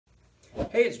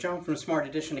Hey, it's John from Smart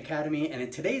Edition Academy, and in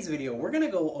today's video we're going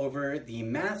to go over the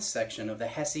math section of the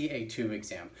HESI A2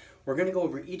 exam. We're going to go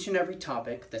over each and every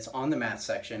topic that's on the math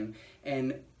section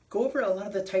and go over a lot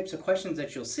of the types of questions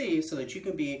that you'll see so that you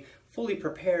can be fully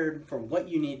prepared for what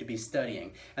you need to be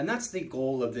studying. And that's the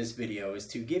goal of this video, is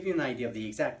to give you an idea of the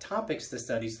exact topics to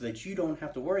study so that you don't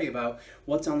have to worry about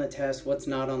what's on the test, what's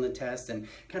not on the test, and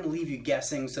kind of leave you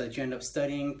guessing so that you end up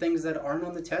studying things that aren't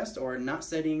on the test or not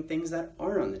studying things that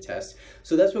are on the test.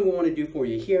 So that's what we want to do for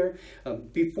you here.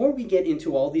 Before we get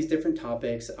into all these different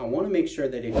topics, I want to make sure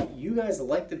that if you guys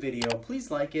like the video, please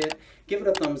like it, give it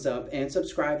a thumbs up, and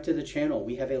subscribe to the channel.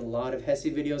 We have a lot of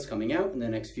HESI videos coming out in the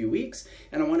next few weeks,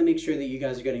 and I want to make sure that you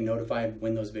guys are getting notified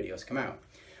when those videos come out.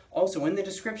 Also, in the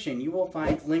description, you will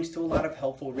find links to a lot of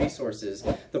helpful resources.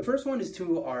 The first one is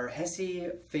to our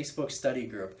HESI Facebook study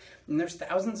group. And there's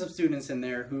thousands of students in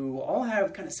there who all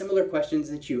have kind of similar questions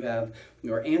that you have.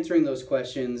 We're answering those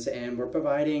questions, and we're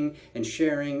providing and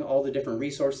sharing all the different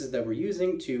resources that we're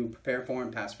using to prepare for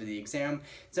and pass for the exam.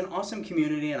 It's an awesome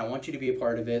community, and I want you to be a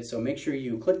part of it, so make sure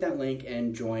you click that link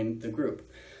and join the group.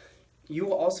 You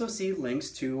will also see links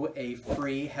to a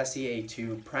free HESI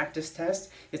A2 practice test.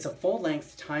 It's a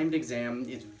full-length timed exam.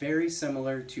 It's very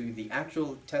similar to the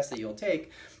actual test that you'll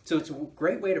take. So it's a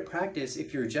great way to practice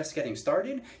if you're just getting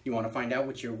started. You want to find out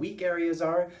what your weak areas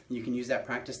are. You can use that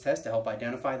practice test to help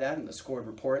identify that in the scored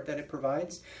report that it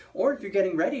provides. Or if you're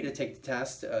getting ready to take the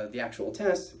test, the actual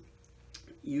test,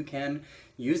 you can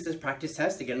use this practice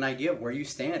test to get an idea of where you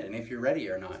stand and if you're ready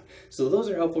or not. So those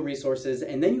are helpful resources,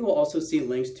 and then you will also see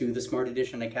links to the Smart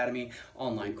Edition Academy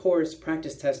online course,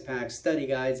 practice test packs, study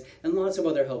guides, and lots of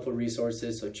other helpful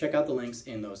resources, so check out the links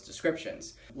in those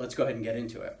descriptions. Let's go ahead and get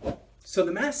into it. So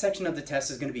the math section of the test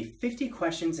is going to be 50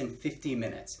 questions in 50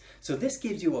 minutes. So this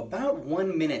gives you about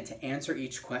 1 minute to answer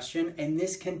each question, and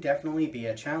this can definitely be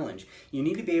a challenge. You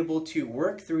need to be able to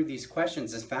work through these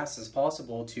questions as fast as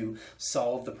possible to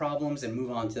solve the problems and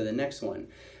move on to the next one.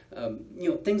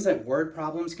 Things like word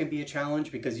problems can be a challenge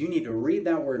because you need to read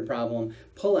that word problem,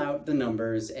 pull out the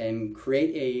numbers, and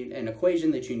create an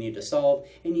equation that you need to solve,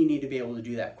 and you need to be able to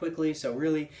do that quickly. So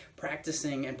really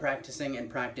practicing and practicing and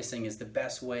practicing is the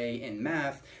best way in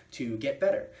math to get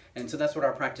better. And so that's what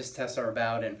our practice tests are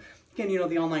about. And again,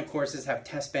 the online courses have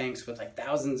test banks with like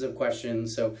thousands of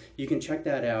questions, so you can check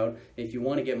that out if you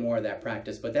want to get more of that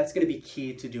practice, but that's going to be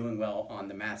key to doing well on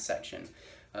the math section.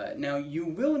 Now, you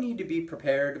will need to be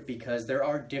prepared because there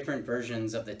are different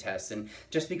versions of the test, and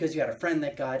just because you had a friend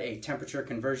that got a temperature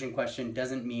conversion question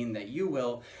doesn't mean that you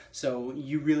will, so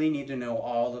you really need to know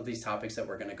all of these topics that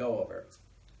we're going to go over.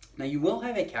 Now, you will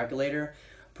have a calculator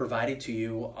provided to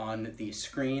you on the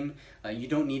screen. You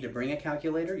don't need to bring a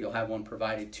calculator, you'll have one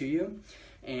provided to you,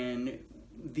 and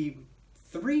the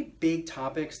three big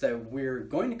topics that we're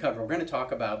going to cover, we're going to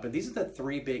talk about, but these are the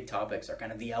three big topics, are kind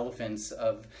of the elephants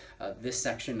of this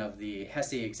section of the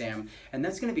HESI exam, and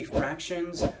that's going to be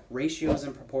fractions, ratios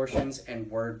and proportions,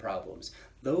 and word problems.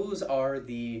 Those are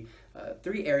the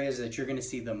three areas that you're going to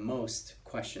see the most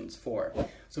questions for.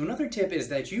 So another tip is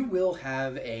that you will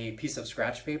have a piece of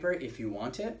scratch paper if you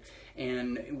want it,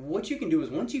 and what you can do is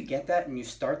once you get that and you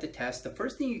start the test, the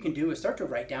first thing you can do is start to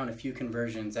write down a few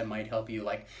conversions that might help you,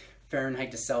 like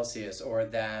Fahrenheit to Celsius, or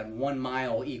that 1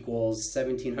 mile equals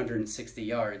 1,760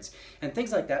 yards, and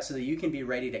things like that, so that you can be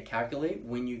ready to calculate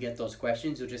when you get those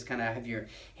questions. You'll just kind of have your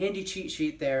handy cheat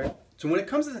sheet there. So when it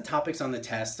comes to the topics on the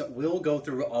test, we'll go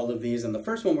through all of these, and the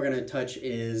first one we're going to touch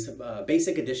is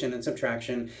basic addition and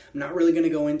subtraction. I'm not really going to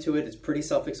go into it. It's pretty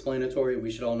self-explanatory.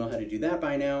 We should all know how to do that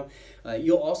by now.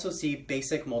 You'll also see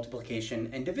basic multiplication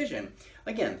and division.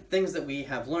 Again, things that we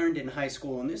have learned in high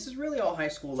school, and this is really all high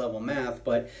school level math,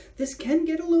 but this can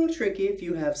get a little tricky if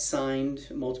you have signed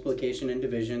multiplication and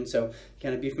division, so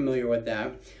kind of be familiar with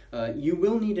that. You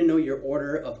will need to know your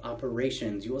order of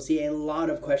operations. You will see a lot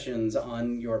of questions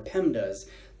on your PEMDAS.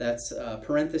 That's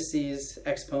parentheses,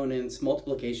 exponents,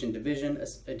 multiplication, division,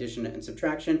 addition, and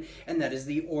subtraction, and that is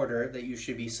the order that you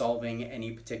should be solving any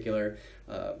particular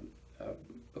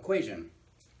equation.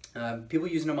 People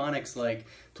use mnemonics like,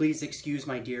 please excuse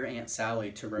my dear Aunt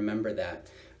Sally, to remember that.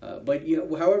 But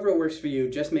however it works for you,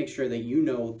 just make sure that you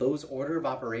know those order of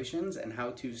operations and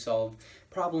how to solve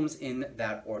problems in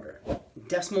that order.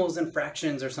 Decimals and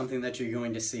fractions are something that you're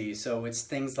going to see. So it's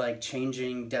things like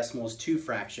changing decimals to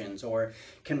fractions, or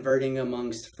converting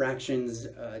amongst fractions,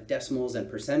 decimals,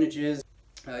 and percentages.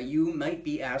 You might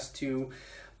be asked to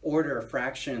order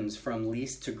fractions from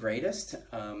least to greatest,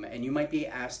 and you might be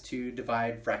asked to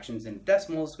divide fractions into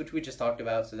decimals, which we just talked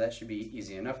about, so that should be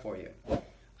easy enough for you.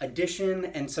 Addition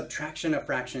and subtraction of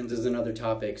fractions is another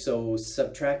topic. So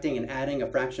subtracting and adding a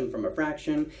fraction from a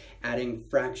fraction, adding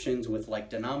fractions with like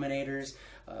denominators,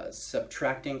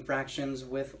 subtracting fractions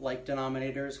with like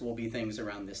denominators will be things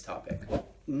around this topic.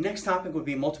 Next topic would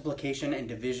be multiplication and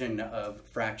division of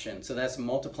fractions. So that's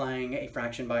multiplying a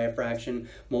fraction by a fraction,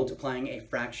 multiplying a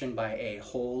fraction by a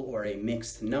whole or a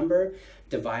mixed number,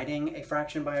 dividing a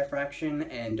fraction by a fraction,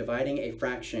 and dividing a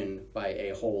fraction by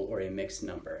a whole or a mixed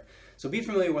number. So be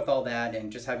familiar with all that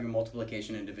and just have your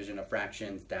multiplication and division of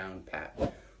fractions down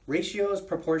pat. Ratios,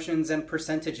 proportions, and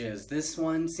percentages. This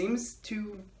one seems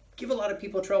to give a lot of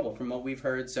people trouble from what we've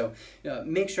heard, so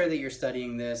make sure that you're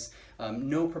studying this.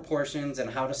 Know proportions and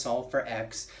how to solve for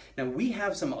x. Now we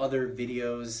have some other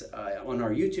videos on our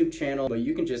YouTube channel, but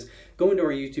you can just go into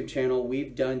our YouTube channel.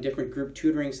 We've done different group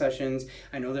tutoring sessions.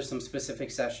 I know there's some specific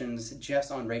sessions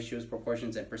just on ratios,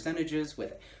 proportions, and percentages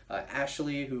with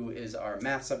Ashley, who is our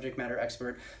math subject matter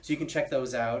expert, so you can check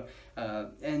those out.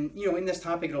 And in this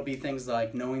topic it'll be things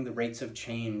like knowing the rates of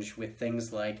change with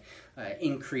things like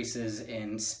increases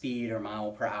in speed or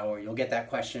mile per hour. You'll get that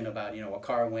question about a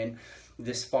car went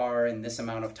this far in this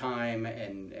amount of time,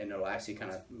 and it'll ask you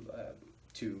kind of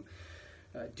to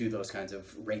do those kinds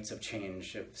of rates of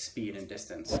change of speed and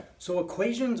distance. So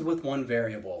equations with one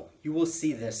variable, you will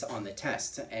see this on the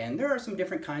test, and there are some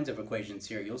different kinds of equations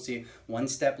here. You'll see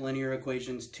one-step linear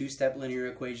equations, two-step linear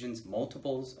equations,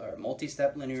 multiples or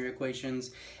multi-step linear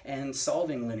equations, and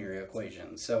solving linear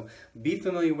equations. So be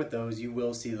familiar with those. You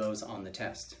will see those on the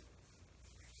test.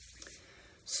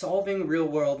 Solving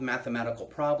real-world mathematical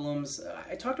problems.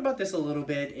 I talked about this a little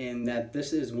bit in that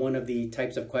this is one of the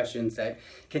types of questions that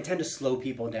can tend to slow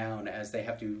people down as they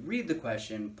have to read the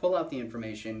question, pull out the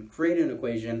information, create an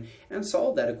equation, and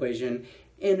solve that equation,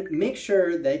 and make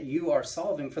sure that you are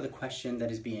solving for the question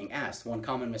that is being asked. One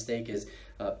common mistake is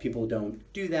people don't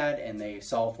do that and they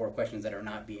solve for questions that are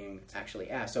not being actually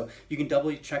asked. So you can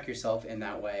doubly check yourself in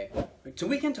that way. So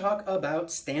we can talk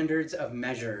about standards of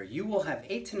measure. You will have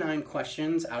 8 to 9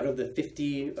 questions out of the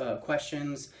 50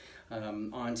 questions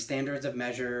on standards of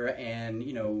measure, and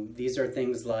these are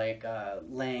things like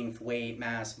length, weight,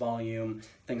 mass, volume,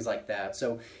 things like that.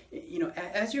 So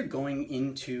as you're going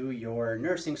into your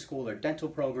nursing school or dental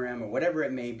program or whatever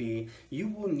it may be, you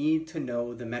will need to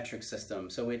know the metric system.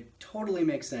 So it totally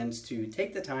makes sense to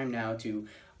take the time now to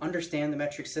understand the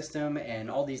metric system and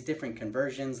all these different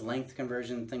conversions, length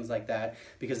conversion, things like that,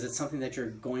 because it's something that you're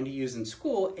going to use in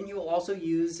school and you will also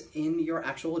use in your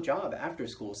actual job after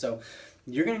school. So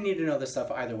you're going to need to know this stuff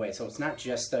either way. So it's not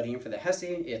just studying for the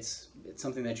HESI, it's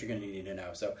something that you're going to need to know.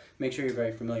 So make sure you're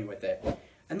very familiar with it.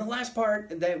 And the last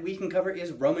part that we can cover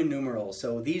is Roman numerals.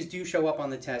 So these do show up on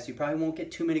the test. You probably won't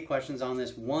get too many questions on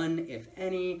this. One, if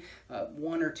any,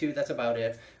 1 or 2, that's about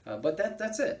it. But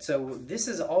that's it. So this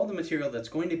is all the material that's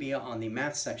going to be on the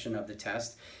math section of the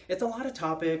test. It's a lot of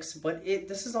topics, but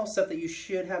this is all stuff that you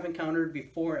should have encountered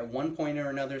before at one point or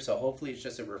another, so hopefully it's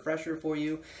just a refresher for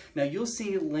you. Now you'll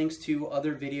see links to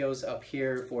other videos up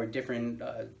here for different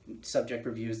subject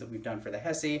reviews that we've done for the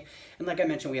HESI. And like I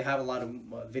mentioned, we have a lot of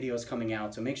videos coming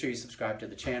out, so make sure you subscribe to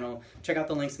the channel. Check out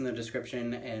the links in the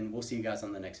description, and we'll see you guys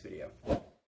on the next video.